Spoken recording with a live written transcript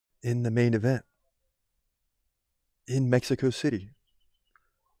in the main event in Mexico City,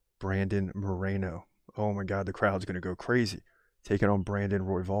 Brandon Moreno. Oh my God, the crowd's going to go crazy. Taking on Brandon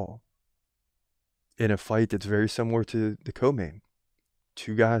Royval in a fight that's very similar to the co-main.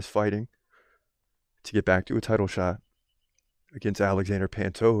 Two guys fighting to get back to a title shot against Alexander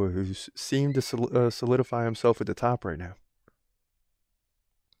Pantoja, who seemed to solidify himself at the top right now.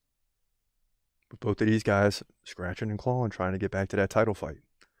 But both of these guys scratching and clawing, trying to get back to that title fight.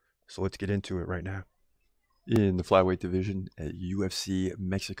 So let's get into it right now. In the flyweight division at UFC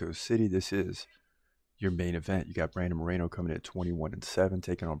Mexico City, this is your main event. You got Brandon Moreno coming in at 21-7,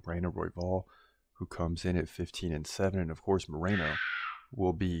 taking on Brandon Royval, who comes in at 15-7. And of course, Moreno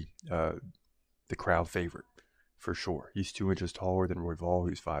will be the crowd favorite for sure. He's 2 inches taller than Royval,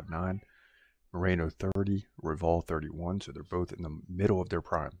 who's 5'9". Moreno 30, Royval 31, so they're both in the middle of their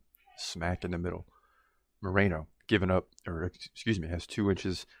prime, smack in the middle. Moreno has 2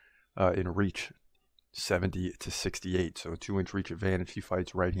 inches in reach, 70-68, so a 2-inch reach advantage. He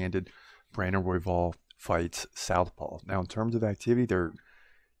fights right-handed. Brandon Royval fights southpaw. Now, in terms of activity, they're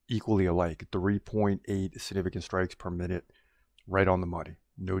equally alike. 3.8 significant strikes per minute, right on the money.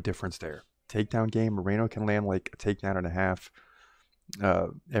 No difference there. Takedown game, Moreno can land like a takedown and a half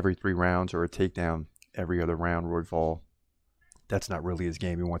every 3 rounds, or a takedown every other round. Royval, that's not really his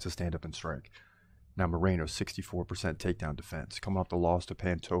game. He wants to stand up and strike. Now, Moreno, 64% takedown defense. Coming off the loss to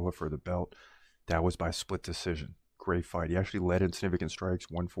Pantoja for the belt, that was by split decision. Great fight. He actually led in significant strikes,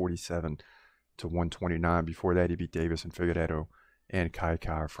 147-129. Before that, he beat Davis and Figueiredo and Kai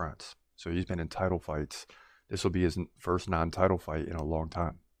France. So he's been in title fights. This will be his first non-title fight in a long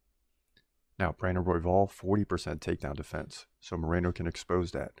time. Now, Brandon Royval, 40% takedown defense. So Moreno can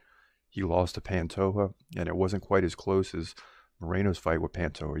expose that. He lost to Pantoja, and it wasn't quite as close as Moreno's fight with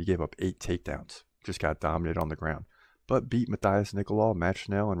Pantoja. He gave up 8 takedowns. Just got dominated on the ground. But beat Matthias Nicolau, Matt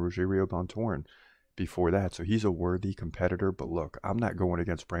Schnell, and Rogerio Bontorin before that. So he's a worthy competitor. But look, I'm not going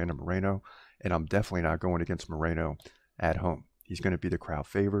against Brandon Moreno, and I'm definitely not going against Moreno at home. He's going to be the crowd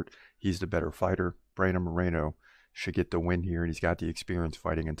favorite. He's the better fighter. Brandon Moreno should get the win here, and he's got the experience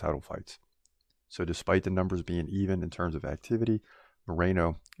fighting in title fights. So despite the numbers being even in terms of activity,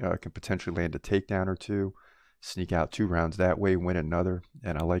 Moreno can potentially land a takedown or two, sneak out 2 rounds that way, win another,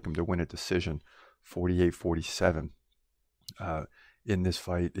 and I like him to win a decision, 48-47 in this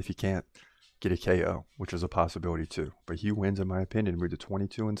fight, if he can't get a KO, which is a possibility too. But he wins, in my opinion, with the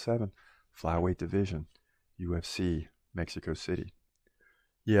 22-7 flyweight division, UFC Mexico City.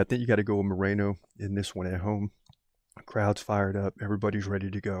 Yeah, I think you got to go with Moreno in this one at home. Crowd's fired up. Everybody's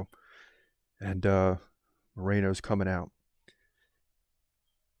ready to go. And Moreno's coming out.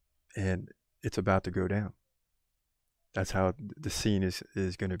 And it's about to go down. That's how the scene is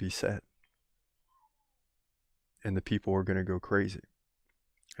going to be set. And the people are going to go crazy.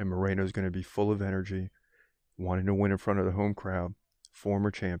 And Moreno's going to be full of energy, wanting to win in front of the home crowd,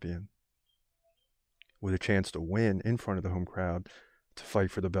 former champion, with a chance to win in front of the home crowd to fight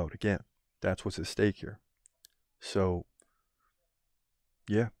for the belt again. That's what's at stake here. So,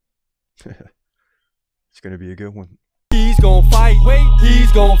 yeah. It's going to be a good one. He's gonna fight, wait,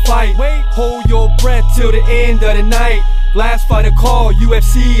 he's gonna fight, wait, hold your breath till the end of the night. Last fighter call,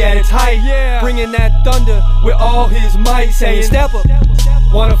 UFC at its height, yeah. Bringing that thunder with all his might, saying step up,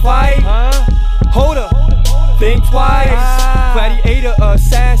 wanna fight, hold up, think twice, gladiator,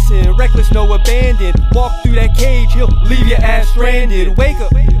 assassin, reckless, no abandon, walk through that cage, he'll leave your ass stranded. Wake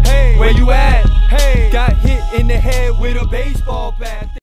up, hey, where you at, hey, got hit in the head with a baseball bat.